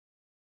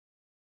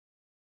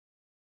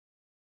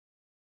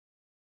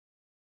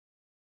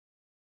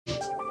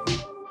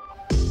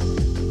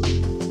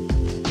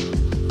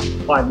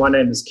Hi, my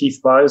name is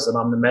Keith Bowes and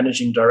I'm the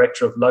Managing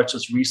Director of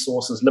Lotus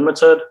Resources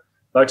Limited.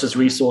 Lotus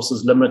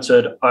Resources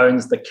Limited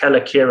owns the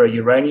Kayelekera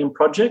Uranium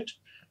Project.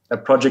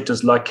 That project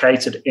is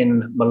located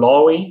in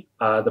Malawi.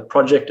 The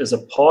project is a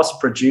past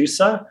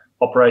producer,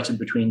 operated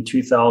between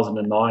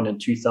 2009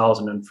 and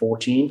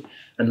 2014.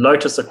 And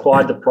Lotus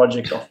acquired the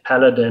project of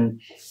Paladin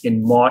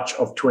in March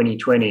of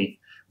 2020.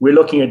 We're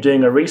looking at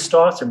doing a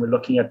restart, and we're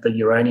looking at the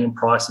uranium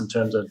price in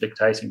terms of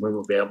dictating when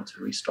we'll be able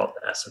to restart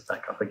the asset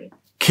back up again.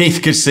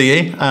 Keith, good to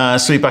see you.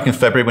 Saw you back in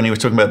February when you were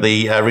talking about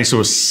the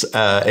resource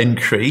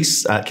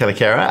increase at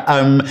Kayelekera.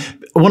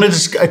 I wanted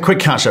just a quick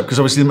catch up because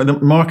obviously the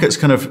market's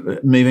kind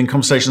of moving,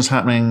 conversations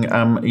happening,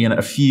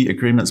 a few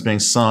agreements being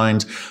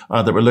signed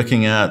that we're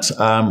looking at.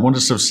 Wanted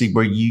to sort of see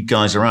where you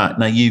guys are at.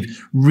 Now,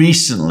 you've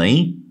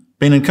recently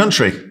been in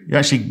country. You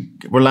actually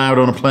were allowed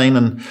on a plane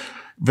and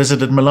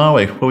visited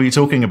Malawi. What were you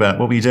talking about?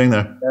 What were you doing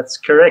there? That's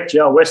correct.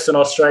 Yeah, Western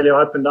Australia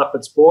opened up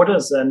its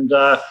borders, and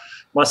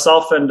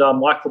myself and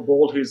Michael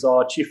Bald, who's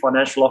our Chief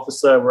Financial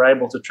Officer, were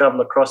able to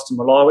travel across to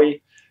Malawi.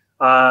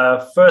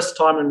 First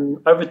time in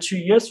over 2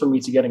 years for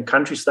me to get in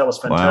country, so that was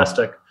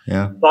fantastic. Wow.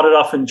 Yeah. Started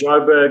off in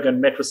Joburg and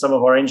met with some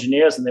of our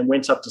engineers, and then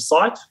went up to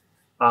site.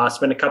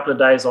 Spent a couple of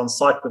days on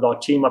site with our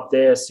team up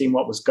there, seeing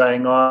what was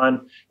going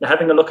on,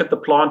 having a look at the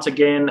plant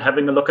again,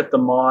 having a look at the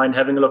mine,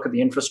 having a look at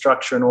the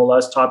infrastructure and all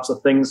those types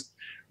of things.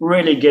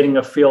 Really getting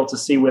a feel to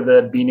see whether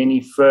there'd been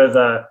any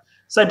further,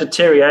 say,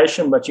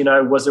 deterioration, but,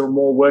 was there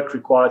more work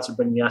required to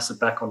bring the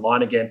asset back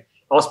online again?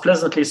 I was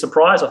pleasantly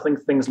surprised. I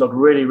think things look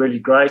really, really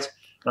great.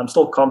 And I'm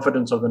still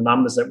confident of the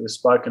numbers that we've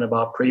spoken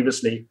about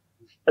previously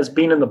has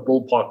been in the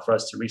ballpark for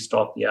us to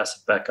restart the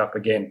asset back up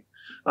again.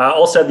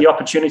 Also had the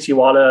opportunity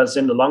while I was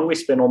in Lilongwe, we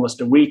spent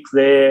almost a week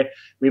there.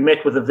 We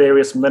met with the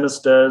various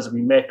ministers.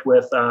 We met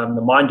with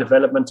the Mine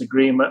Development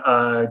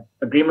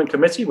Agreement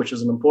Committee, which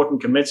is an important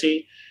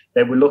committee.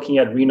 They were looking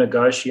at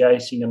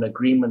renegotiating an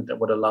agreement that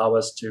would allow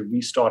us to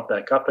restart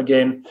back up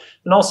again,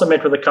 and also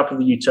met with a couple of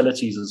the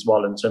utilities as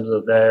well in terms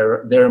of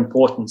their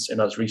importance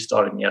in us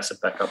restarting the asset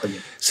back up again.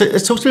 So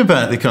talk to me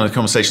about the kind of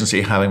conversations that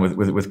you're having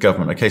with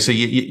government. Okay, so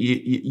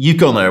you've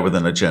gone there with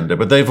an agenda,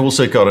 but they've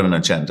also got an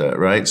agenda,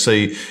 right? So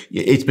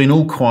it's been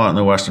all quiet on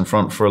the Western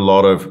Front for a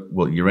lot of,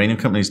 well, uranium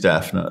companies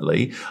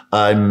definitely,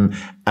 and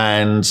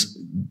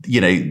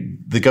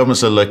the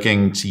governments are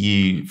looking to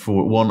you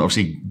for one,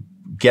 obviously,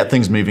 get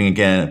things moving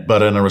again,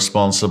 but in a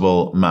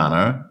responsible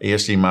manner.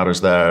 ESG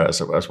matters there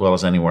as well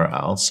as anywhere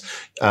else.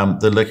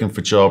 They're looking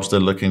for jobs. They're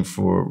looking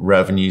for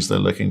revenues. They're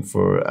looking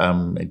for,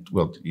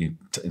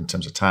 in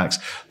terms of tax,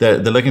 they're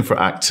looking for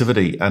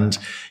activity. And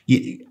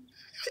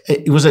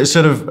was it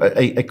sort of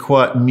a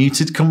quite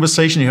muted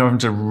conversation? You're having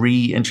to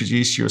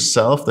reintroduce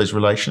yourself, those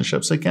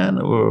relationships again,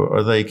 or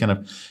are they kind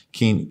of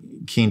keen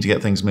to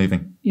get things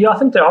moving? Yeah, I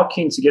think they are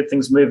keen to get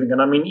things moving.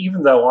 And I mean,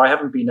 even though I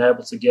haven't been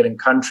able to get in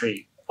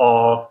country,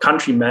 our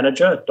country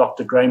manager,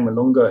 Dr. Graham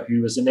Malunga,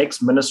 who was an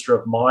ex-minister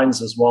of mines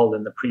as well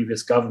in the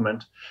previous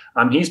government,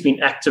 he's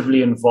been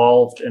actively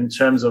involved in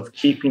terms of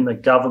keeping the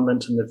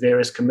government and the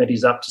various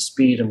committees up to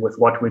speed and with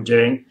what we're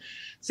doing.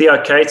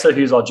 Theo Cater,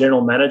 who's our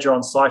general manager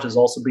on site, has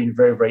also been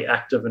very, very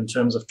active in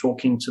terms of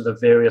talking to the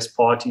various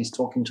parties,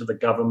 talking to the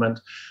government,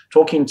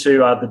 talking to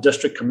the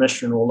district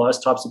commissioner and all those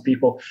types of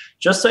people,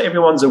 just so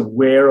everyone's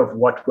aware of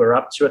what we're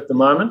up to at the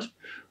moment.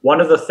 One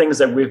of the things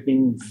that we've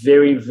been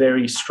very,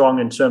 very strong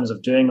in terms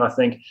of doing, I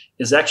think,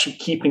 is actually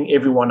keeping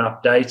everyone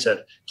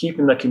updated,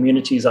 keeping the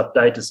communities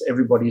updated so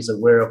everybody's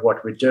aware of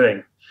what we're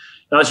doing.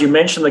 Now, as you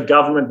mentioned, the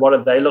government, what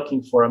are they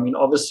looking for? I mean,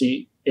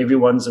 obviously,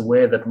 everyone's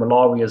aware that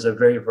Malawi is a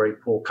very, very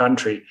poor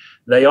country.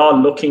 They are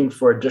looking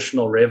for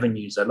additional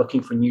revenues. They're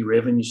looking for new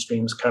revenue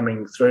streams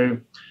coming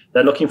through.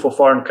 They're looking for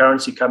foreign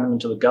currency coming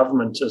into the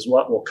government as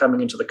well, or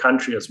coming into the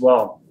country as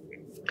well.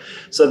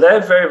 So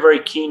they're very,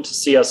 very keen to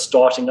see us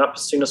starting up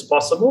as soon as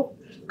possible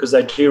because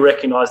they do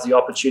recognize the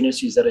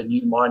opportunities that a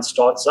new mine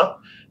starts up.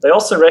 They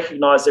also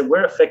recognize that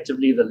we're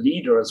effectively the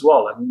leader as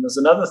well. I mean, there's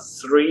another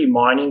 3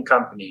 mining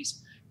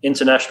companies,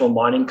 international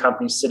mining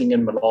companies sitting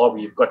in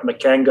Malawi. You've got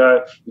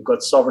Makango, you've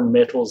got Sovereign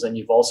Metals, and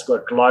you've also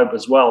got Globe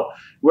as well.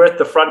 We're at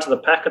the front of the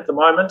pack at the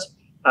moment.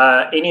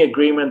 Any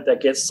agreement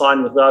that gets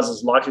signed with us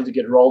is likely to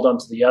get rolled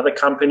onto the other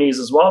companies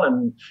as well,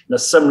 and in a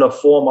similar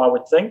form, I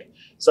would think.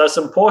 So it's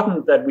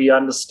important that we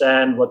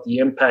understand what the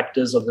impact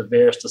is of the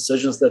various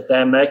decisions that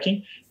they're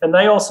making. And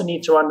they also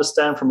need to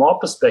understand from our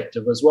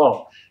perspective as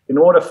well, in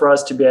order for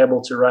us to be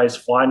able to raise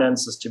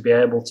finances, to be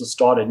able to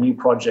start a new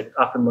project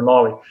up in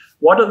Malawi,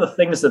 what are the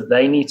things that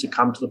they need to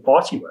come to the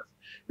party with?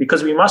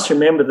 Because we must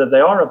remember that they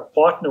are a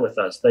partner with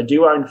us. They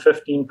do own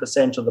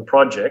 15% of the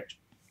project.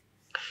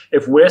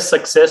 If we're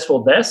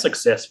successful, they're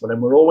successful,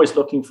 and we're always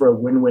looking for a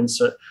win-win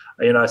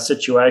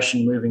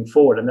situation moving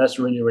forward, and that's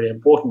really, really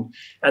important.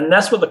 And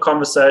that's what the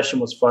conversation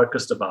was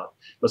focused about.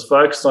 It was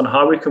focused on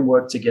how we can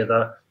work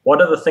together,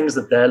 what are the things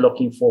that they're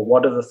looking for,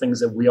 what are the things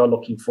that we are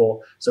looking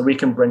for, so we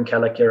can bring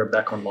Kayelekera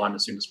back online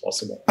as soon as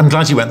possible. I'm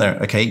glad you went there,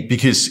 okay,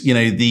 because,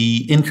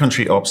 the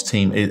in-country ops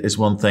team is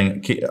one thing,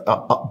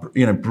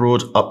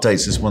 broad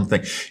updates is one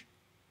thing.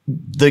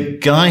 the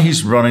guy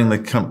who's running the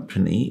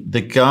company,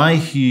 the guy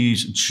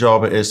whose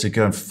job it is to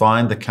go and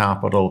find the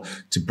capital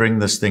to bring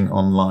this thing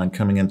online,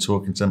 coming in,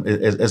 talking to them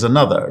is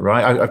another,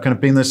 right? I've kind of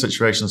been in those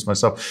situations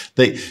myself.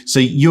 So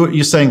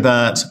you're saying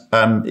that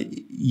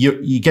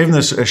you gave them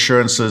those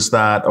assurances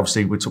that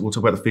obviously we'll talk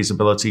about the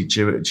feasibility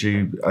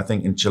due I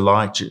think in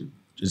July.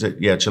 Is it?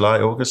 Yeah, July,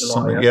 August, July,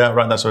 something. yeah. Yeah,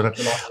 right. That's right.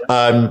 July,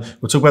 yeah.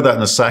 We'll talk about that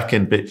in a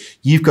second. But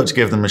you've got to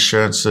give them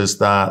assurances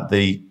that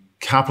the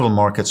capital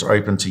markets are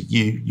open to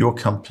you, your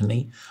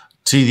company,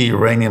 to the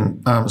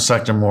uranium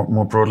sector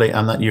more broadly,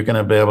 and that you're going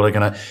to be able to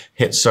kind of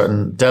hit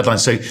certain deadlines.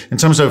 So in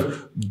terms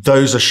of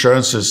those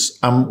assurances,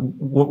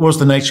 what was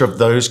the nature of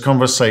those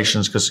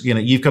conversations? Because, you know,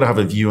 you've got to have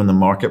a view on the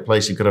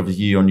marketplace. You've got to have a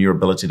view on your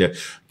ability to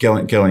go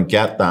and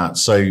get that.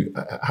 So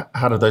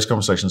how did those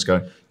conversations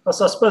go? Well,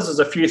 so I suppose there's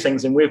a few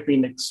things, and we've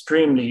been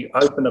extremely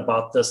open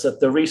about this, that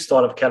the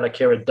restart of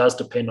Kayelekera does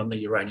depend on the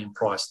uranium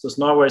price. There's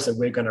no ways that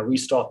we're going to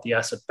restart the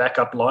asset back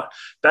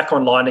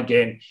online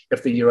again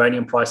if the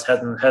uranium price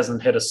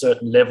hasn't hit a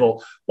certain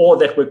level, or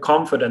that we're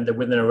confident that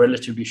within a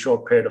relatively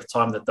short period of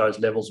time that those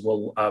levels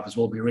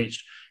will be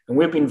reached. And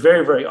we've been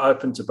very, very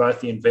open to both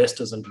the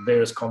investors and to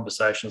various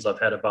conversations I've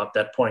had about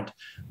that point.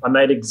 I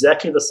made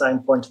exactly the same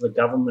point to the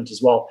government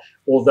as well.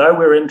 Although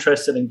we're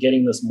interested in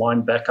getting this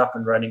mine back up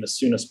and running as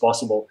soon as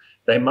possible,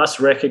 they must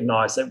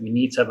recognize that we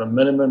need to have a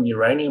minimum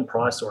uranium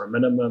price or a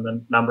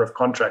minimum number of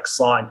contracts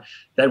signed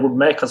that would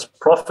make us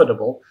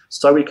profitable,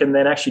 so we can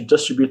then actually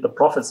distribute the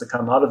profits that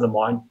come out of the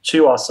mine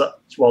to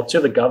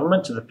the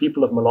government, to the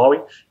people of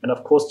Malawi, and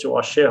of course to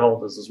our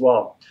shareholders as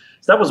well.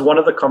 So that was one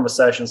of the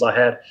conversations I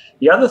had.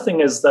 The other thing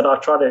is that I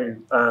try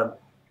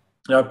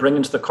to bring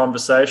into the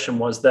conversation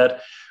was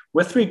that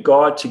with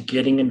regard to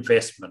getting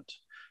investment,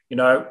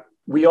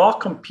 we are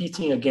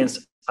competing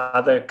against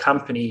other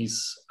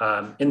companies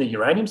in the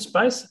uranium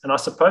space. And I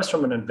suppose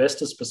from an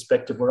investor's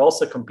perspective, we're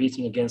also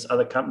competing against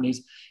other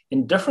companies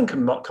in different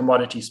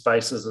commodity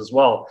spaces as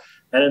well.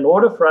 And in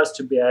order for us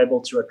to be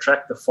able to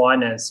attract the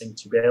financing,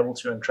 to be able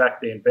to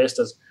attract the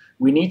investors,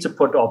 we need to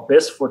put our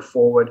best foot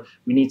forward.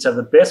 We need to have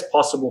the best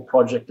possible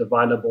project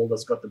available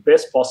that's got the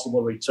best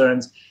possible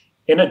returns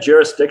in a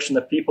jurisdiction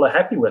that people are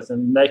happy with,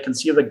 and they can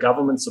see the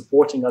government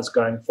supporting us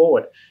going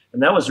forward.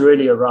 And that was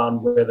really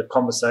around where the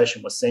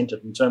conversation was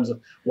centered in terms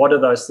of what are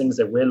those things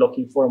that we're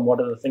looking for and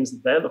what are the things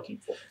that they're looking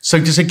for. So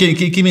just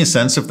give me a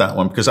sense of that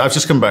one, because I've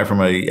just come back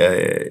from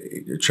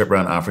a trip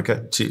around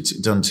Africa,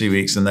 done 2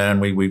 weeks in there,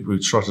 and we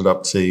trotted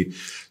up to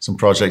some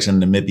projects in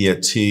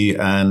Namibia too,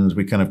 and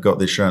we kind of got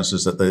the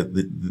assurances that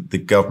the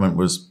government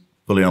was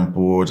fully on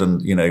board,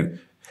 and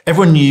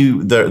everyone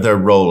knew their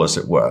role, as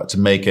it were, to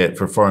make it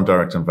for foreign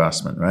direct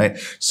investment, right?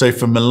 So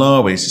for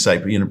Malawi, to say,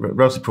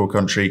 relatively poor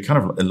country,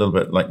 kind of a little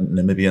bit like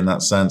Namibia in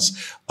that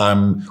sense.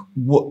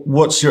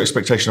 What's your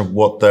expectation of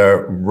what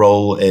their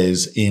role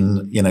is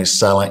in,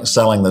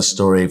 selling this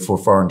story for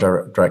foreign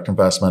direct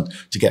investment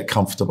to get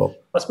comfortable?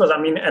 I suppose,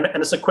 and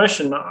it's a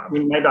question,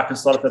 maybe I can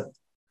start at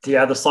the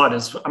other side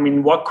is,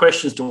 what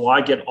questions do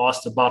I get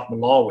asked about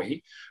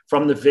Malawi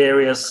from the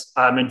various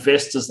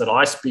investors that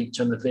I speak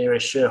to and the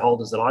various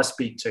shareholders that I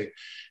speak to?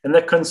 And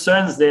the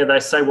concerns there, they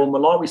say, well,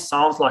 Malawi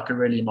sounds like a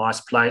really nice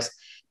place,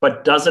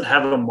 but does it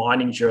have a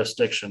mining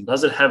jurisdiction?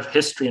 Does it have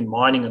history in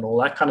mining and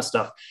all that kind of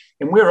stuff?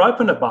 And we're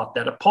open about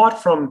that.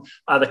 Apart from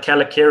the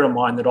Kayelekera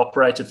mine that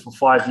operated for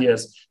 5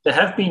 years, there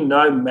have been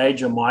no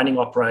major mining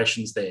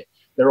operations there.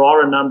 There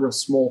are a number of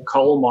small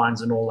coal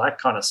mines and all that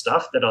kind of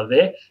stuff that are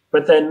there,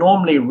 but they're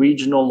normally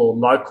regional or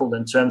local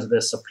in terms of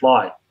their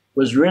supply. It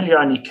was really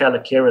only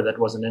Kayelekera that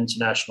was an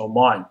international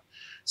mine.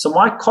 So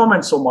my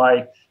comments or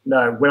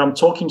when I'm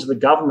talking to the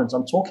government,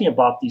 I'm talking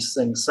about these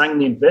things, saying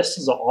the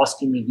investors are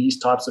asking me these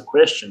types of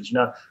questions.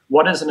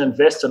 What is an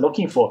investor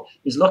looking for?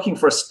 He's looking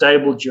for a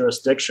stable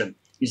jurisdiction.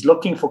 He's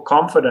looking for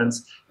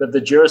confidence that the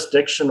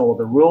jurisdiction or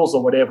the rules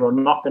or whatever are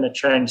not going to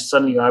change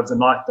suddenly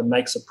overnight that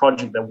makes a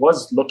project that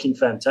was looking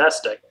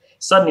fantastic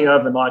suddenly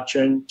overnight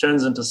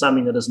turns into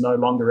something that is no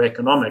longer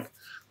economic.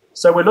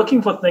 So we're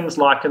looking for things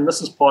like, and this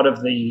is part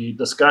of the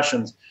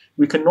discussions,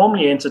 we can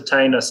normally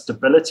entertain a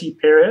stability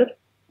period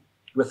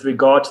with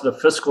regard to the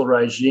fiscal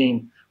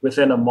regime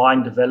within a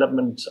mine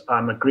development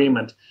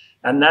agreement.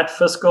 And that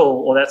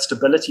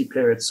stability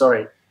period,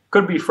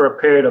 could be for a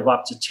period of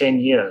up to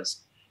 10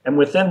 years. And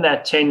within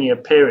that 10-year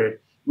period,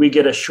 we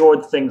get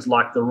assured things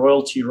like the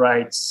royalty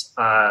rates,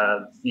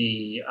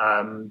 the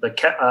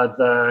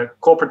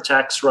corporate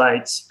tax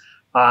rates.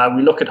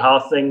 We look at how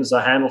things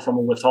are handled from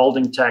a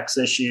withholding tax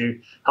issue,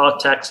 how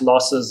tax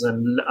losses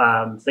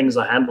and things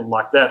are handled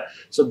like that.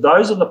 So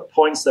those are the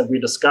points that we're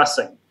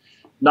discussing.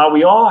 Now,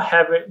 we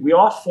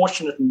are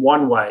fortunate in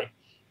one way,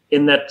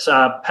 in that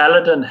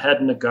Paladin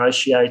had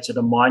negotiated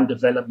a mine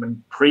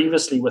development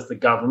previously with the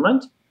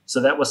government. So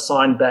that was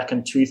signed back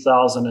in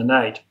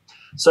 2008.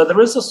 So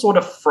there is a sort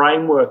of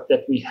framework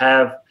that we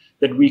have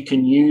that we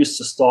can use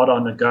to start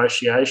our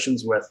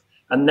negotiations with.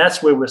 And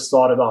that's where we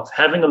started off,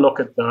 having a look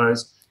at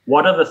those.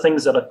 What are the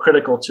things that are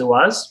critical to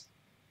us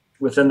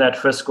within that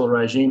fiscal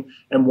regime,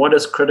 and what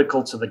is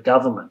critical to the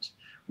government?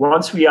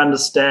 Once we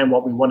understand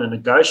what we want to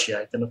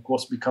negotiate, then of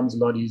course it becomes a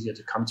lot easier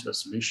to come to a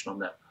solution on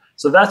that.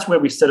 So that's where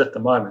we sit at the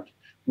moment.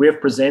 We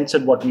have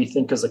presented what we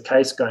think is a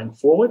case going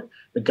forward.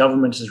 The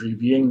government is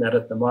reviewing that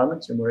at the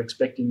moment, and we're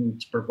expecting them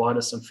to provide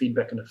us some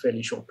feedback in a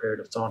fairly short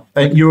period of time.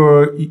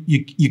 You're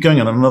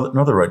going on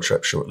another road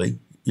trip shortly.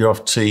 You're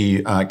off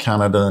to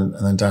Canada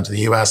and then down to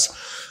the US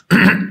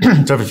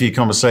to have a few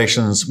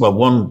conversations. Well,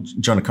 one,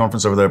 join a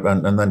conference over there,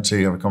 and then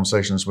two, have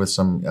conversations with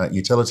some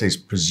utilities,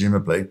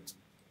 presumably.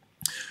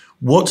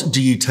 What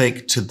do you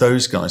take to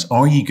those guys?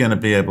 Are you going to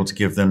be able to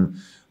give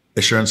them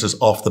assurances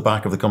off the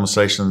back of the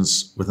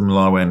conversations with the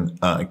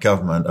Malawian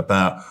government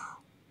about,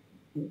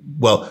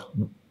 well,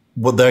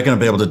 what they're going to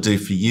be able to do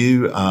for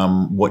you,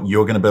 what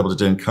you're going to be able to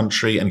do in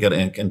country, and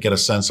get a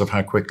sense of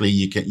how quickly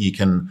you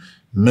can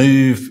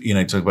move?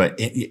 Talk about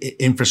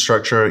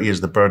infrastructure.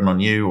 Is the burden on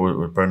you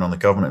or burden on the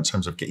government in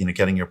terms of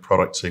getting your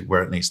product to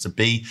where it needs to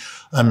be?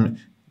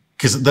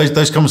 Because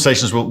those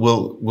conversations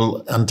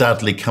will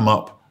undoubtedly come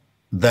up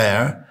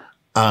there.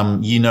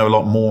 You know a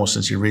lot more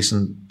since your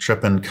recent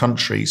trip in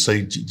country. So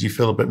do you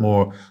feel a bit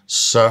more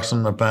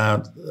certain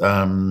about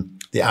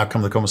the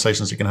outcome of the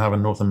conversations you can have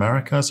in North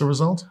America as a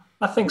result?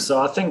 I think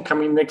so.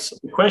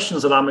 The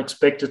questions that I'm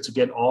expected to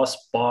get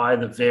asked by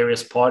the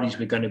various parties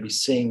we're going to be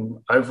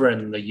seeing over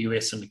in the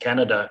US and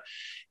Canada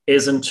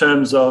is in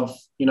terms of,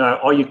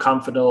 are you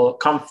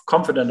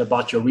confident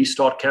about your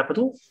restart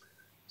capital?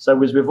 So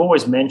as we've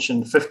always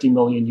mentioned, $50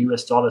 million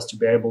to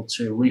be able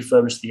to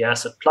refurbish the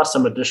asset, plus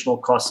some additional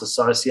costs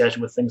associated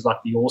with things like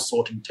the ore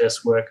sorting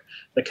test work,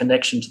 the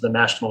connection to the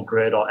national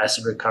grid, or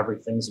acid recovery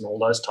things, and all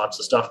those types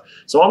of stuff.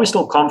 So are we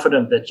still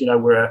confident that,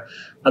 we're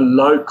a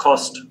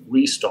low-cost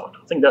restart?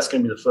 I think that's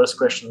going to be the first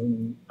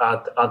question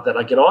that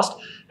I get asked.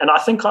 And I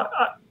think, I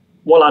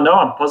know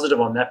I'm positive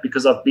on that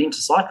because I've been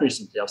to site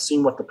recently. I've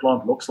seen what the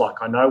plant looks like.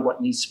 I know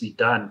what needs to be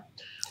done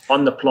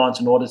on the plant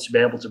in order to be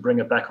able to bring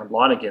it back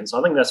online again. So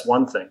I think that's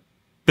one thing.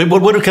 But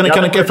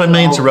if I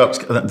may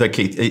interrupt there,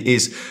 Keith,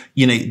 is,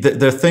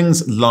 there are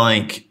things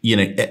like,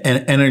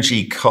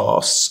 energy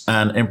costs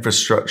and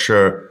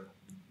infrastructure,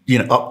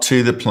 up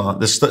to the plant.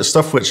 There's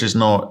stuff which is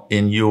not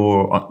in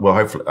your, well,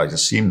 hopefully, I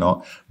assume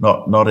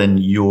not in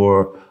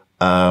your,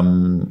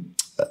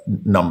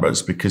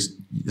 numbers, because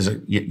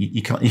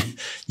you can't.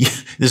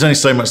 There's only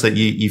so much that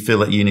you feel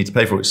that you need to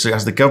pay for it. So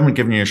has the government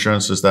given you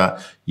assurances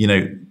that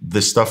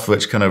the stuff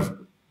which kind of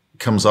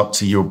comes up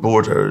to your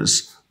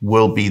borders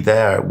will be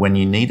there when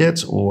you need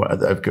it, or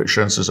have got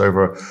assurances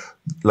over,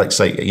 like,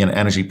 say,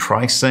 energy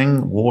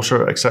pricing,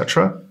 water,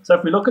 etc.? So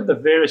if we look at the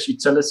various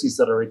utilities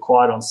that are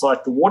required on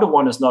site, the water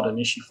one is not an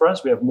issue for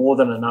us. We have more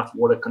than enough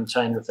water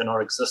contained within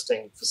our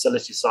existing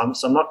facilities, so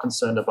I'm not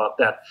concerned about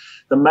that.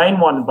 The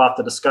main one about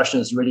the discussion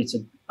is really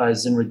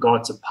is in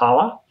regard to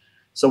power.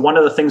 So one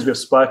of the things we've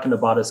spoken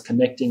about is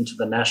connecting to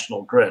the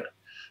national grid.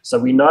 So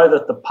we know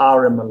that the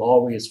power in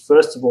Malawi is,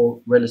 first of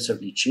all,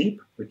 relatively cheap.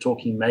 We're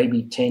talking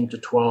maybe 10 to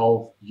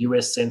 12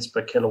 US cents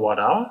per kilowatt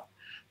hour.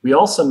 We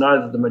also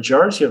know that the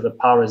majority of the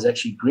power is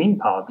actually green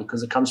power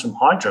because it comes from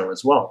hydro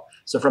as well.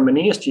 So from an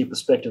ESG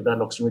perspective, that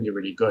looks really,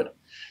 really good.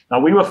 Now,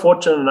 we were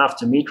fortunate enough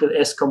to meet with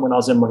Eskom when I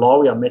was in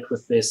Malawi. I met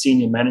with their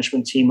senior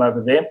management team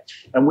over there,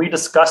 and we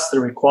discussed the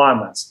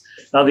requirements.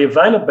 Now, the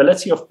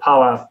availability of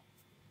power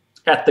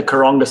at the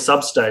Karonga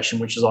substation,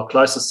 which is our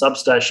closest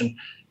substation,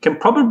 can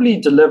probably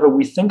deliver,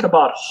 we think,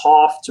 about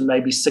half to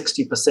maybe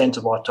 60%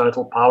 of our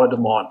total power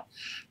demand.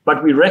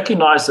 But we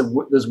recognize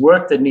that there's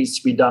work that needs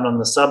to be done on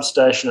the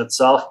substation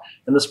itself,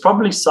 and there's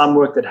probably some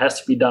work that has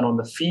to be done on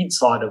the feed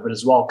side of it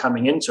as well,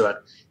 coming into it.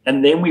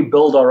 And then we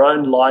build our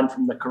own line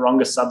from the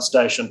Karonga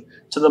substation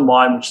to the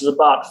mine, which is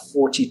about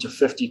 40 to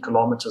 50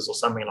 kilometers or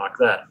something like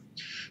that.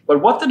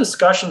 But what the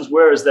discussions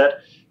were is that,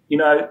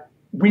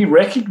 we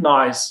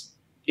recognize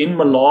in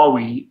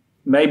Malawi,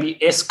 maybe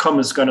Eskom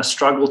is going to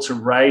struggle to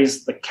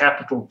raise the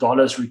capital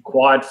dollars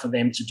required for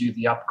them to do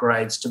the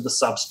upgrades to the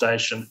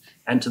substation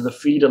and to the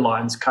feeder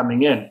lines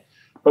coming in.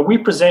 But we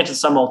presented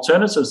some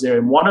alternatives there,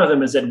 and one of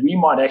them is that we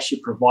might actually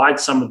provide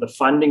some of the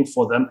funding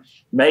for them,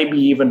 maybe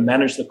even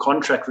manage the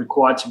contract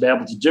required to be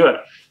able to do it.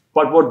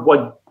 But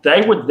what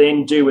they would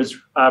then do is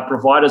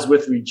provide us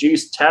with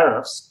reduced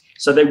tariffs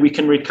so that we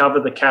can recover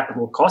the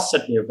capital costs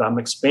that we have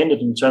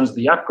expended in terms of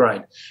the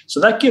upgrade. So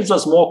that gives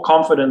us more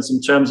confidence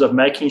in terms of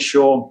making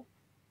sure,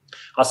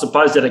 I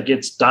suppose, that it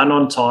gets done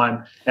on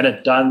time and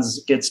it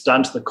gets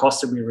done to the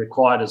cost that we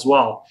required as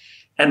well.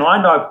 And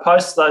I know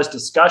post those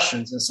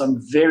discussions and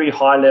some very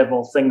high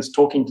level things,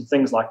 talking to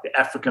things like the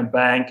African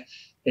Bank,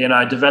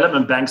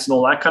 development banks and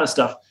all that kind of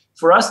stuff,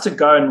 for us to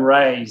go and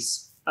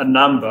raise a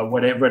number,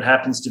 whatever it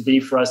happens to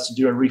be, for us to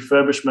do a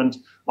refurbishment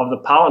of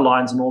the power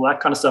lines and all that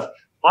kind of stuff,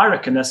 I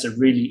reckon that's a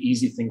really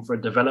easy thing for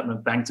a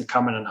development bank to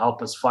come in and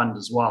help us fund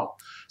as well.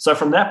 So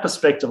from that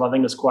perspective, I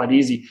think it's quite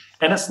easy.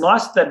 And it's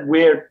nice that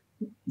we're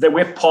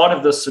part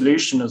of the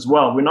solution as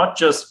well. We're not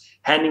just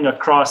handing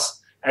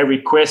across a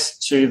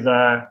request to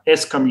the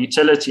Eskom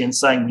utility and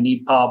saying we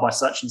need power by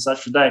such and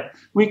such a day.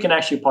 We can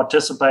actually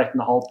participate in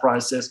the whole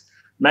process.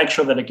 make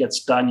sure that it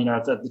gets done,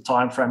 at the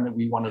time frame that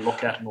we want to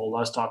look at and all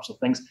those types of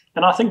things.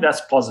 And I think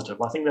that's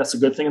positive. I think that's a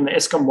good thing. And the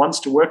ESCOM wants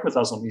to work with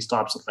us on these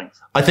types of things.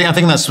 I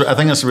think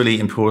that's really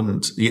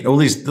important. All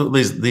these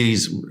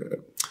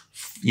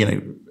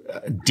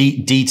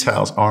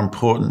details are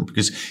important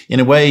because in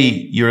a way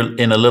you're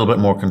in a little bit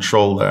more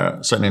control there,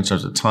 certainly in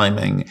terms of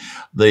timing.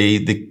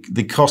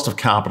 The cost of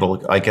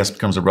capital, I guess,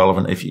 becomes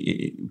irrelevant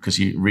because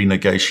you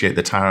renegotiate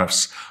the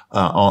tariffs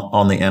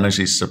on the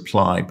energy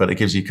supply, but it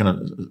gives you kind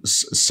of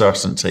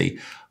certainty.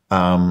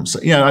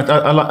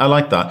 I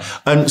like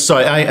that.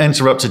 Sorry, I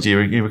interrupted you.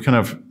 You were kind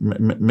of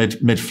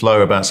mid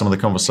flow about some of the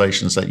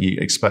conversations that you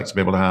expect to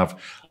be able to have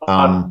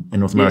in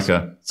North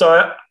America. Yes.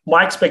 So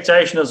my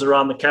expectation is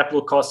around the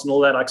capital costs and all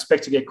that. I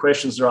expect to get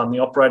questions around the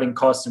operating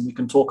costs, and we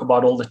can talk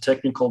about all the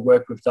technical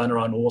work we've done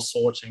around ore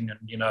sorting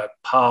and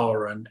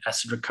power and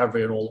acid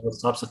recovery and all those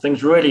types of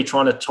things. Really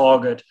trying to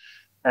target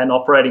an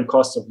operating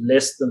cost of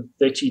less than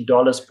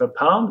 $30 per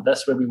pound.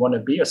 That's where we want to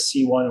be, a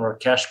C1 or a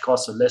cash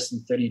cost of less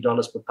than $30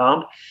 per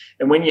pound.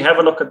 And when you have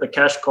a look at the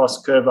cash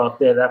cost curve out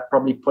there, that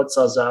probably puts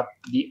us up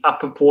the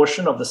upper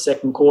portion of the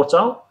second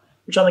quartile,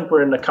 which I think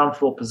we're in a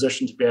comfortable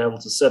position to be able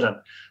to sit in.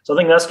 So I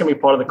think that's going to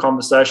be part of the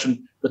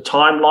conversation. The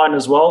timeline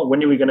as well,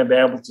 when are we going to be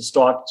able to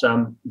start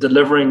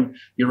delivering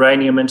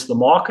uranium into the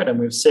market? And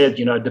we've said,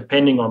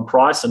 depending on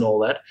price and all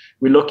that,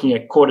 we're looking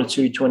at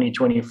Q2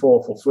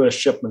 2024 for first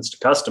shipments to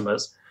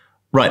customers.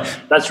 Right.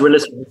 That's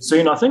relatively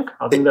soon, I think.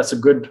 I think that's a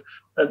good,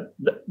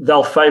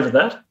 they'll favor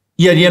that.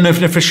 No,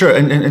 for sure.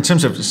 In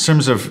terms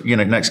of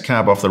next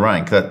cab off the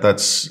rank,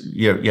 that's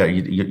you're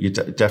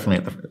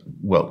definitely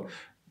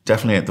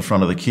definitely at the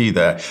front of the queue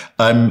there.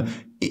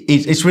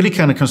 It's really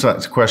kind of comes back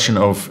to the question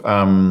of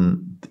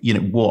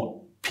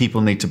what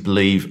people need to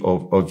believe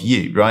of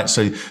you, right?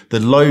 So the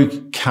low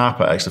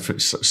capex, the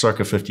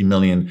circa 50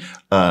 million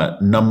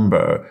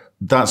number,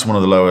 that's one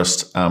of the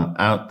lowest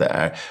out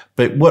there.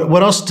 But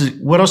what else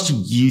do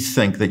you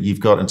think that you've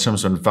got in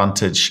terms of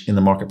advantage in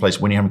the marketplace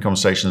when you're having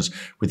conversations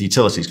with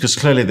utilities? Because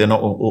clearly they're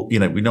not all, we're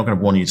not going to have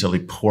one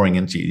utility pouring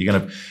into you. You're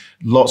going to have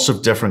lots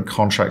of different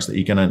contracts that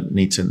you're going to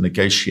need to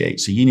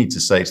negotiate. So you need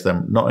to say to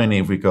them, not only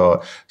have we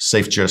got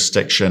safe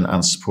jurisdiction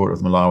and support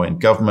of the Malawian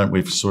government,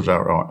 we've sorted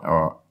out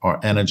our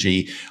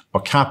energy,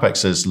 our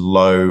capex is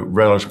low,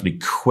 relatively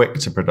quick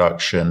to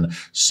production.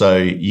 So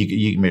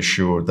you can be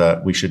assured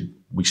that we should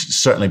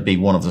certainly be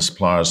one of the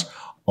suppliers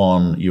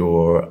on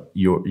your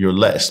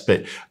list.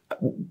 But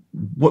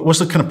what's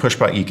the kind of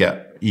pushback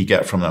you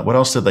get from that? What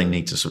else do they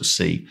need to sort of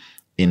see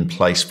in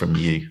place from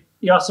you?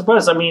 Yeah, I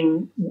suppose,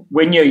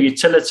 when you're a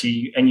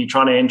utility and you're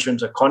trying to enter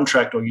into a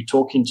contract or you're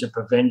talking to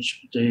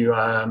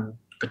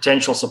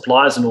potential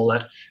suppliers and all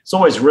that, it's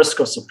always risk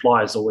of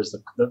supply is always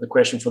the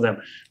question for them.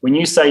 When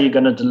you say you're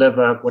going to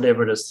deliver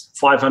whatever it is,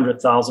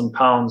 500,000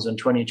 pounds in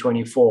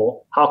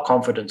 2024, how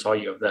confident are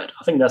you of that?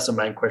 I think that's the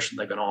main question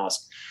they're going to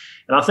ask.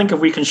 And I think if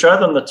we can show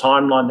them the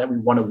timeline that we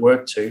want to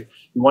work to,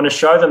 we want to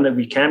show them that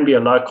we can be a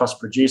low-cost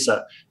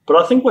producer. But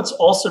I think what's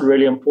also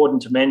really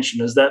important to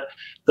mention is that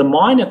the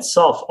mine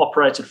itself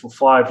operated for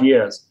 5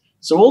 years.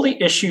 So all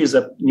the issues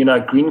that,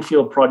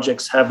 greenfield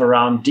projects have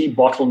around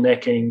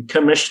debottlenecking,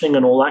 commissioning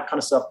and all that kind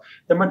of stuff,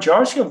 the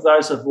majority of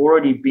those have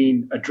already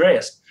been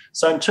addressed.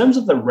 So in terms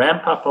of the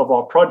ramp up of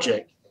our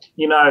project,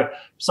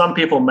 some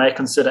people may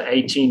consider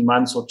 18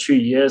 months or 2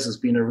 years as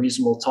being a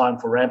reasonable time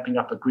for ramping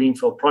up a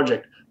greenfield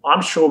project.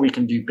 I'm sure we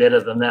can do better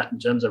than that in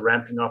terms of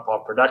ramping up our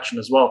production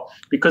as well,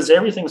 because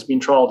everything's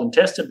been trialed and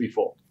tested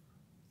before.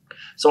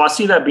 So I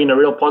see that being a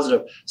real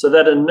positive. So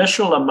that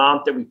initial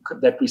amount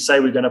that we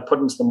say we're going to put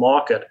into the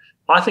market,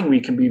 I think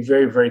we can be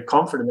very, very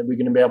confident that we're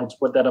going to be able to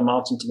put that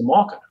amount into the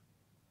market.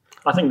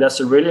 I think that's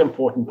a really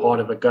important part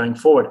of it going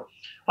forward.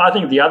 I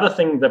think the other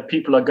thing that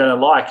people are going to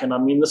like, and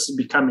this is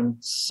becoming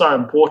so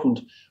important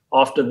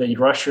after the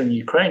Russia and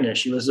Ukraine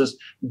issue, is this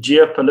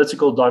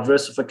geopolitical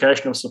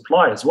diversification of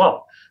supply as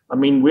well.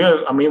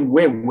 We're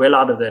well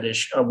out of that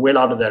issue, well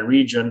out of that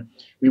region.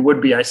 We would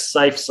be a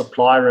safe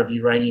supplier of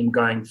uranium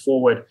going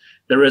forward.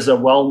 There is a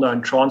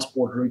well-known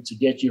transport route to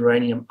get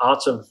uranium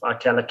out of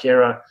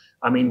Kayelekera.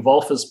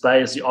 Walvis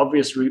Bay is the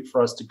obvious route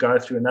for us to go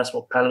through, and that's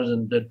what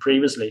Paladin did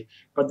previously.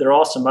 But there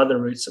are some other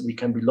routes that we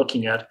can be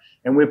looking at,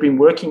 and we've been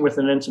working with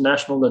an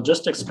international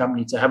logistics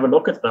company to have a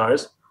look at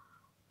those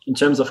in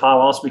terms of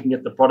how else we can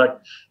get the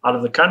product out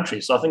of the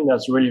country. So I think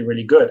that's really,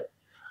 really good.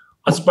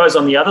 I suppose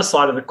on the other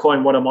side of the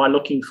coin, what am I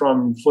looking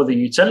for the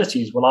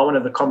utilities? Well, I want to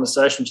have a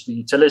conversation to the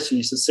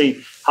utilities to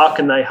see how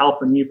can they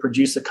help a new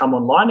producer come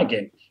online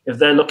again. If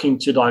they're looking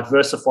to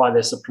diversify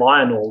their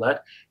supply and all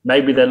that,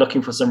 maybe they're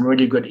looking for some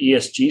really good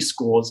ESG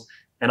scores.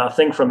 And I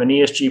think from an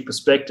ESG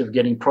perspective,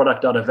 getting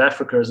product out of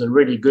Africa is a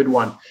really good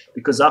one,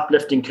 because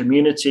uplifting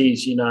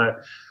communities,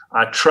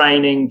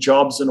 training,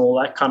 jobs and all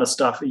that kind of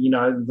stuff,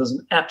 there's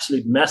an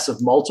absolute massive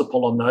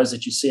multiple on those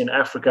that you see in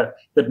Africa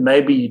that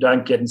maybe you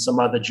don't get in some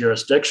other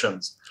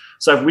jurisdictions.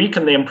 So if we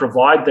can then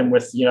provide them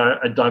with,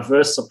 a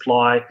diverse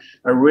supply,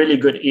 a really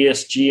good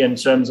ESG in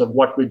terms of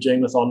what we're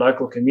doing with our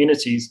local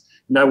communities,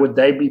 would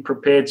they be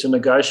prepared to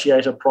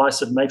negotiate a price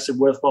that makes it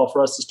worthwhile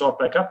for us to start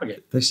back up again?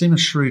 They seem a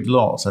shrewd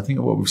lot. I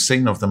think what we've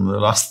seen of them in the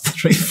last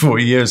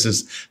 3-4 years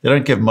is they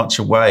don't give much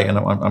away. And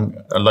I'm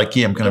like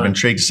you, I'm kind of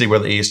intrigued to see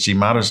whether ESG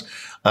matters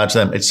to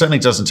them. It certainly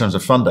does in terms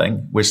of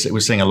funding. We're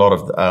seeing a lot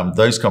of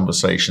those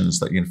conversations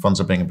that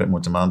funds are being a bit more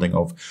demanding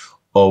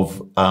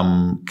of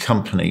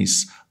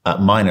companies,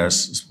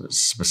 miners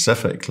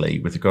specifically,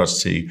 with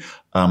regards to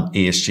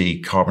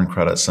ESG, carbon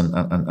credits,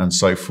 and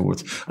so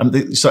forth.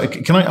 So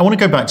I want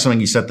to go back to something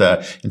you said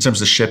there in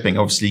terms of shipping.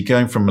 Obviously,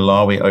 going from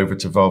Malawi over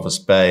to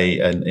Walvis Bay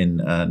and in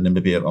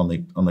Namibia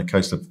on the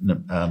coast of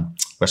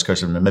west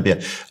coast of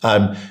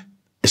Namibia,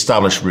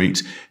 established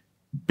route.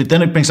 But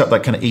then it brings up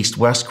that kind of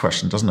east-west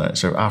question, doesn't it?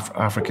 So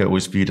Africa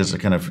was viewed as a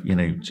kind of,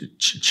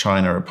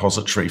 China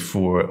repository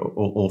for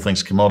all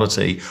things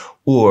commodity,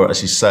 or,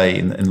 as you say,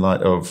 in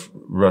light of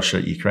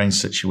Russia-Ukraine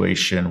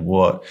situation,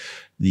 what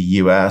the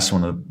US,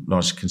 one of the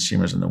largest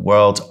consumers in the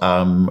world,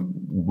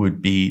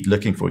 would be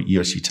looking for,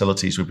 US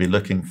utilities would be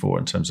looking for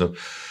in terms of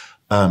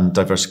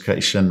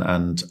diversification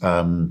and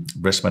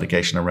risk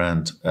mitigation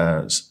around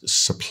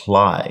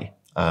supply.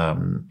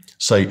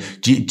 So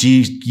do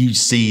you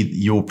see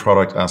your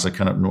product as a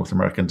kind of North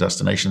American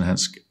destination,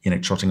 hence,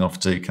 trotting off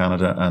to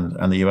Canada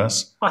and the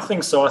US? I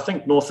think so. I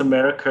think North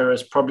America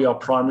is probably our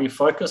primary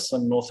focus,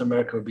 and North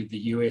America would be the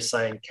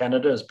USA and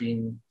Canada as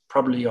being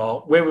probably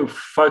where we've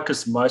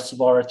focused most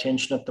of our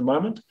attention at the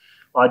moment.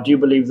 I do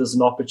believe there's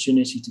an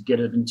opportunity to get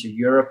it into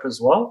Europe as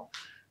well.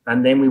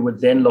 And then we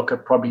would then look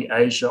at probably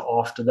Asia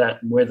after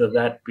that, and whether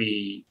that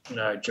be,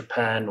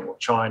 Japan or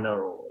China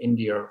or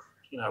India.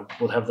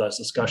 We'll have those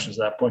discussions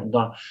at that point in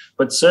time.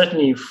 But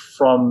certainly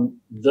from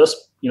this,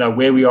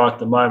 where we are at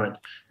the moment,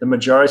 the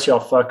majority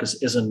of our focus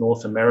is in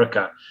North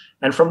America.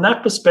 And from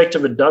that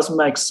perspective, it does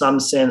make some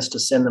sense to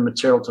send the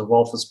material to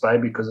Walvis Bay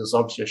because it's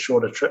obviously a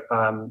shorter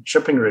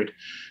shipping route.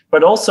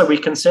 But also we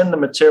can send the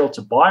material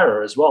to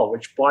Beira as well,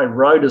 which by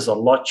road is a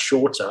lot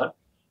shorter.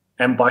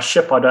 And by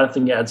ship, I don't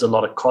think it adds a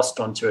lot of cost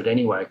onto it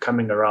anyway,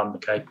 coming around the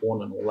Cape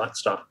Horn and all that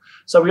stuff.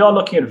 So we are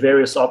looking at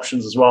various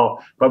options as well,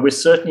 but we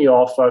certainly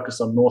are focused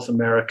on North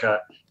America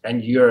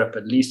and Europe,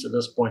 at least at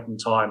this point in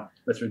time,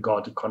 with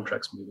regard to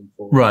contracts moving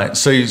forward. Right.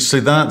 So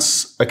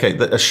that's, okay,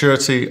 the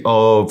surety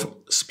of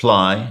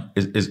supply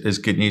is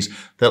good news.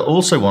 They'll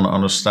also want to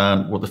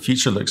understand what the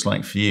future looks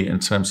like for you in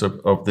terms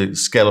of the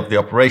scale of the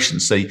operation.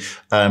 So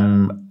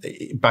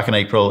back in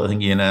April, I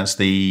think you announced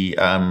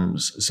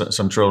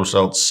some drill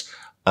results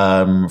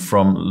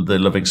from the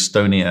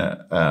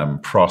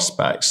Livingstonia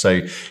prospect.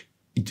 So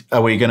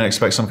are we going to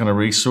expect some kind of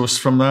resource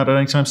from that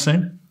anytime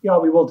soon? Yeah,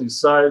 we will do.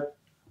 So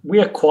we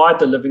acquired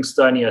the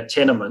Livingstonia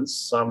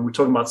tenements. We're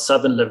talking about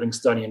southern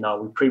Livingstonia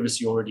now. We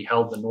previously already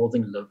held the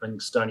northern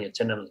Livingstonia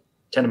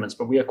tenements,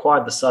 but we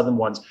acquired the southern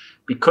ones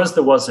because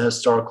there was a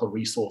historical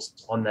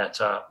resource on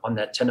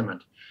that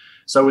tenement.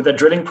 So with the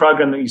drilling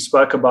program that you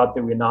spoke about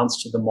that we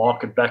announced to the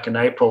market back in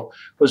April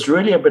was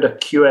really a bit of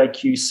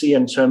QA/QC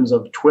in terms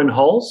of twin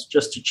holes,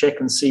 just to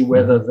check and see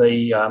whether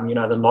the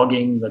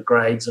logging, the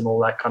grades and all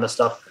that kind of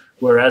stuff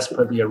were as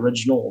per the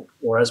original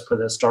or as per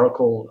the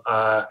historical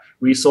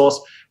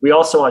resource. We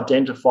also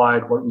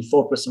identified what we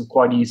thought were some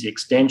quite easy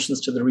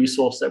extensions to the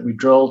resource that we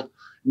drilled.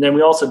 And then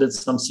we also did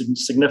some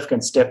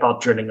significant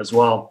step-out drilling as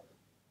well,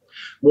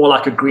 more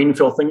like a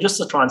greenfield thing, just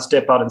to try and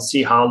step out and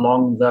see how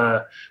long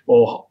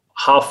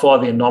how far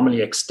the anomaly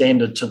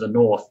extended to the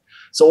north.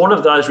 So all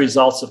of those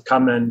results have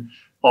come in.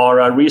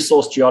 Our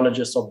resource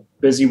geologists are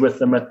busy with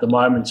them at the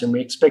moment, and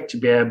we expect to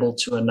be able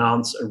to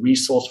announce a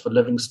resource for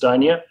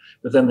Livingstonia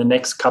within the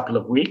next couple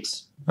of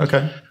weeks.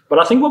 Okay. But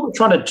I think what we're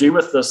trying to do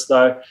with this,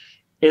 though,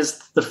 is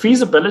the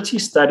feasibility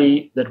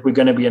study that we're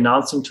going to be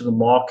announcing to the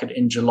market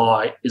in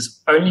July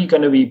is only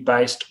going to be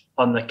based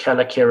on the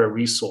Kayelekera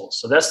resource.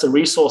 So that's the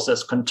resource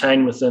that's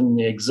contained within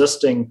the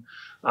existing,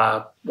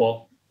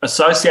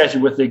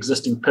 associated with the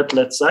existing pit,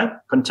 let's say,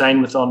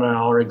 contained within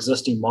our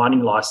existing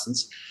mining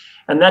license.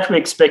 And that we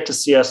expect to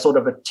see a sort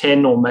of a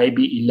 10 or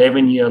maybe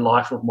 11-year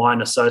life of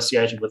mine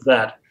associated with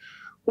that.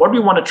 What we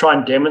want to try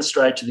and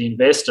demonstrate to the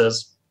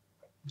investors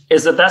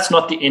is that that's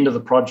not the end of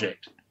the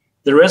project.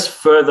 There is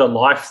further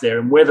life there,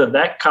 and whether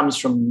that comes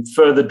from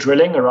further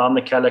drilling around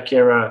the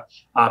Kayelekera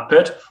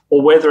pit,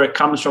 or whether it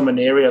comes from an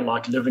area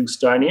like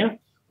Livingstonia,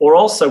 or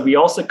also we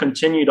also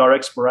continued our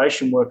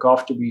exploration work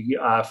after we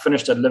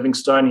finished at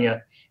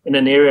Livingstonia in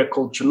an area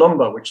called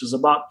Chilumba, which is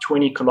about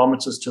 20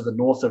 kilometers to the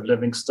north of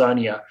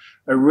Livingstonia,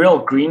 a real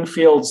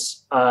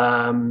greenfields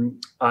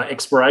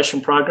exploration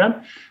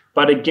program.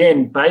 But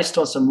again, based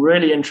on some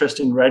really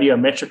interesting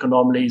radiometric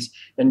anomalies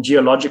and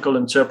geological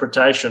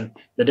interpretation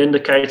that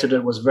indicated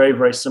it was very,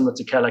 very similar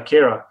to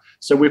Kayelekera.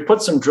 So we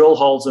put some drill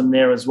holes in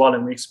there as well,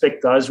 and we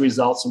expect those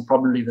results in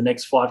probably the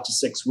next 5 to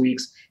 6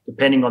 weeks,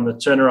 depending on the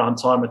turnaround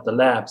time at the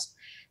labs.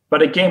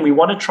 But again, we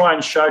want to try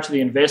and show to the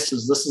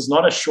investors this is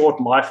not a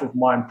short life of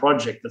mine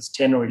project that's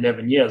 10 or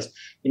 11 years.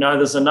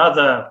 There's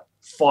another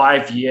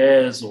 5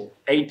 years or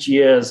 8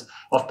 years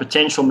of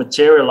potential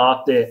material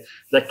out there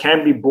that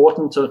can be brought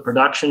into the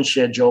production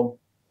schedule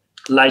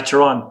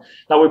later on.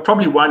 Now, we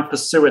probably won't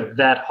pursue it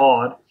that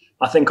hard.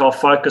 I think our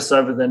focus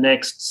over the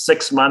next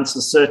 6 months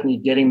is certainly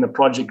getting the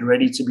project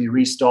ready to be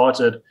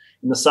restarted.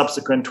 In the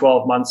subsequent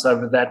 12 months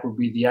over that will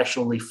be the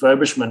actual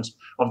refurbishment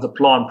of the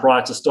plant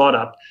prior to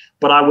startup.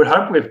 But I would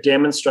hope we've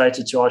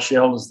demonstrated to our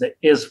shareholders there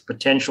is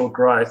potential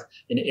growth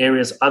in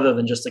areas other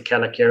than just the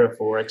Kayelekera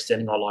for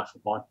extending our life of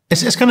mine.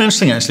 It's kind of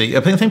interesting, actually.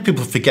 I think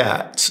people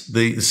forget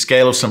the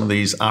scale of some of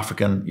these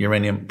African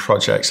uranium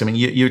projects. I mean,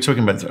 you're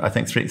talking about, I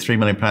think, £3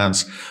 million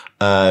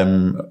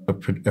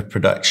of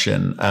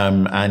production,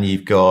 and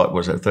you've got,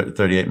 what is it,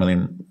 £38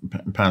 million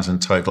in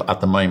total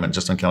at the moment,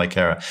 just on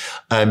Kayelekera.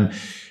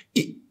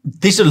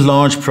 These are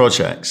large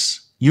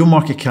projects. Your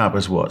market cap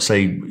is what,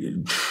 say,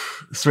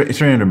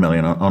 300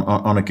 million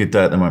on a good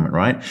day at the moment,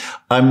 right?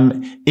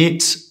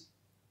 It's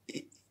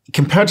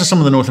compared to some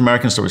of the North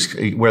American stories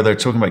where they're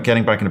talking about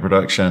getting back into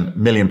production, £1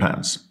 million.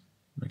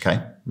 Okay,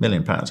 £1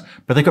 million,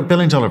 but they've got $1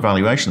 billion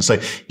valuations. So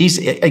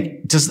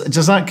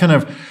does that kind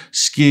of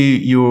skew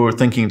your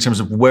thinking in terms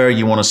of where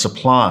you want to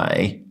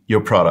supply your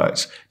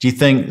product? Do you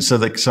think so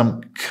that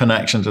some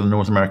connection to the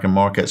North American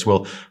markets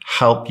will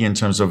help you in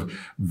terms of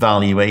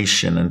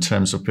valuation, in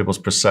terms of people's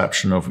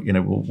perception of, you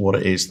know, what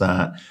it is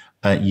that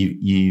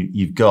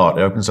you've got?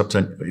 It opens up to,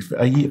 in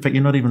fact,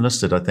 you're not even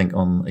listed, I think,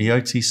 on the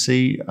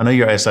OTC. I know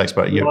you're ASX,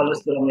 but you're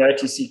listed on the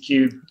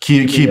OTCQB.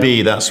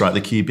 QB, that's right,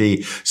 the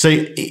QB.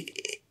 So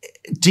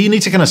do you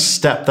need to kind of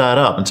step that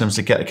up in terms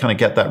of get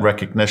that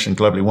recognition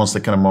globally once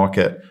the kind of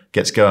market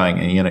gets going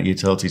and, you know,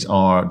 utilities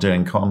are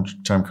doing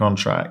term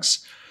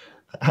contracts?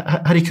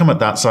 How do you come at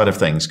that side of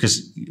things?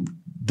 Because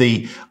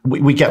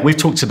we've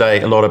talked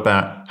today a lot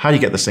about how you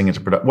get this thing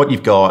into production, what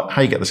you've got,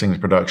 how you get this thing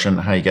into production,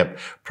 how you get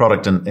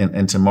product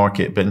into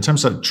market. But in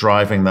terms of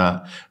driving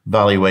that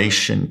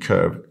valuation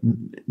curve,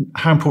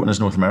 how important is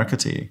North America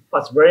to you?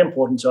 That's very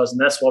important to us, and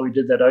that's why we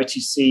did that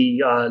OTC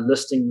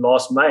listing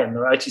last May. And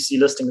the OTC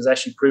listing has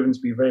actually proven to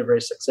be very,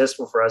 very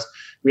successful for us.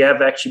 We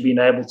have actually been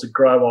able to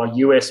grow our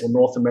US or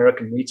North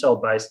American retail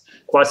base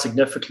quite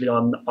significantly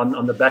on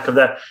the back of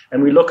that.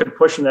 And we look at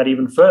pushing that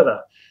even further.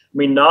 I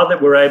mean, now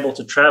that we're able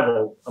to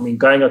travel, I mean,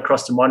 going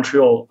across to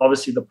Montreal,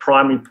 obviously the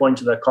primary point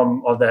of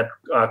that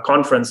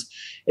conference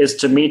is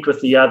to meet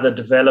with the other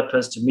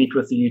developers, to meet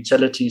with the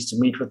utilities, to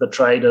meet with the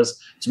traders,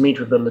 to meet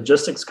with the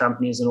logistics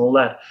companies and all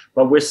that.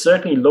 But we're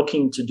certainly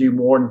looking to do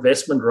more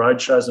investment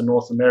roadshows in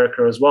North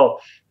America as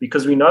well,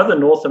 because we know the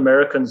North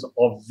Americans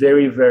are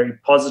very, very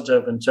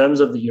positive in terms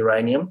of the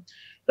uranium.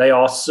 They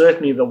are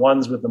certainly the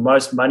ones with the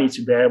most money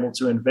to be able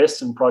to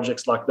invest in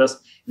projects like this.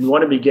 And we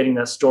want to be getting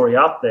that story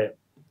out there.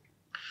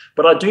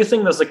 But I do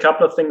think there's a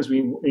couple of things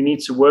we need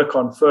to work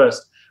on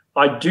first.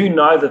 I do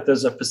know that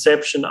there's a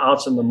perception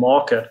out in the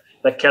market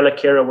that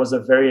Kayelekera was a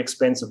very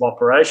expensive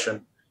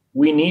operation.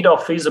 We need our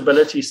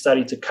feasibility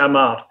study to come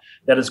out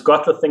that has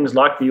got the things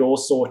like the ore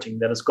sorting,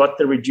 that has got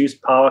the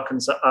reduced power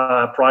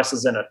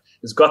prices in it,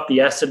 has got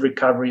the acid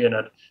recovery in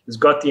it, has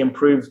got the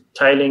improved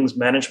tailings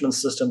management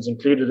systems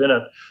included in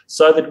it,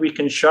 so that we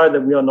can show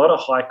that we are not a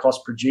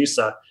high-cost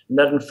producer and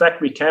that, in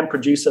fact, we can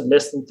produce at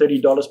less than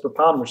 $30 per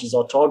pound, which is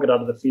our target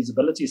out of the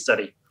feasibility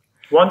study.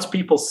 Once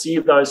people see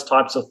those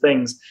types of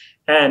things,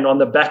 and on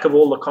the back of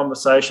all the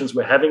conversations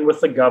we're having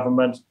with the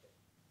government,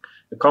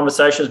 the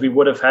conversations we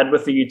would have had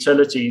with the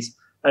utilities,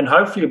 and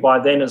hopefully by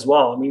then as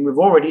well. I mean, we've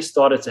already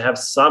started to have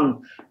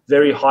some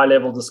very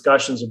high-level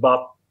discussions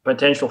about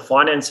potential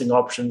financing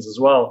options as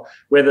well,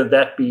 whether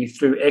that be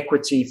through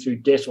equity, through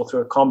debt, or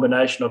through a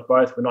combination of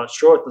both. We're not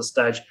sure at this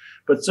stage,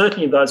 but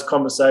certainly those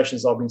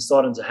conversations I've been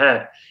starting to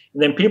have.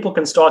 And then people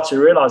can start to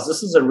realize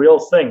this is a real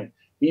thing.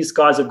 These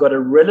guys have got a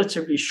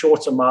relatively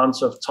short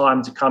amount of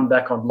time to come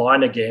back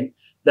online again.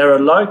 There are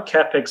low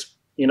capex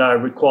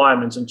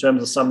requirements in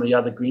terms of some of the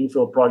other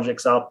greenfield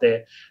projects out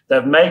there.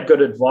 They've made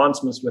good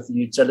advancements with the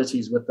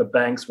utilities, with the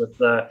banks, with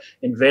the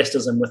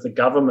investors, and with the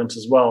government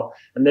as well.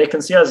 And they can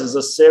see us as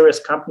a serious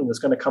company that's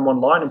going to come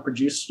online and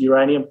produce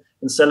uranium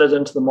and sell it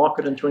into the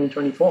market in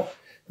 2024.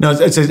 No,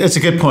 it's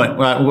a good point.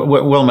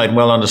 Well made,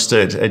 well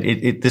understood.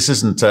 This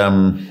isn't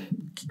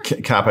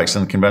capex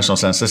in the conventional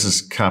sense. This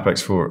is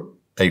capex for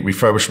a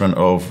refurbishment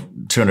of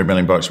 $200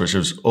 million, which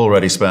was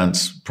already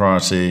spent prior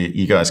to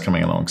you guys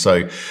coming along.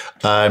 So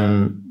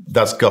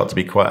that's got to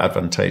be quite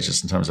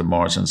advantageous in terms of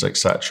margins,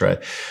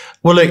 etc.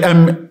 Well,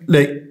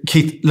 look,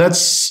 Keith,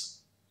 let's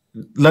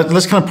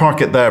kind of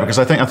park it there, because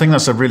I think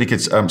that's a really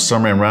good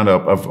summary and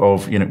roundup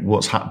of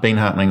what's been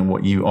happening and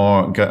what you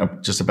are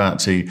just about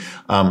to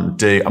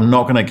do. I'm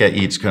not going to get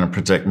you to kind of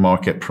predict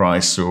market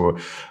price or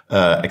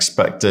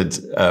expected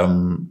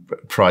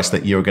price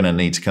that you're going to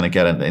need to kind of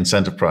get an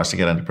incentive price to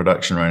get into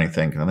production or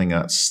anything. I think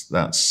that's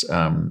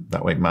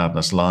that way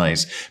madness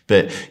lies.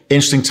 But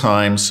interesting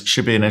times,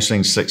 should be an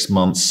interesting 6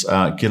 months.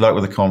 Good luck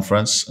with the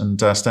conference,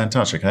 and stay in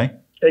touch. Okay.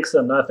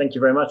 Excellent. No, thank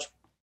you very much.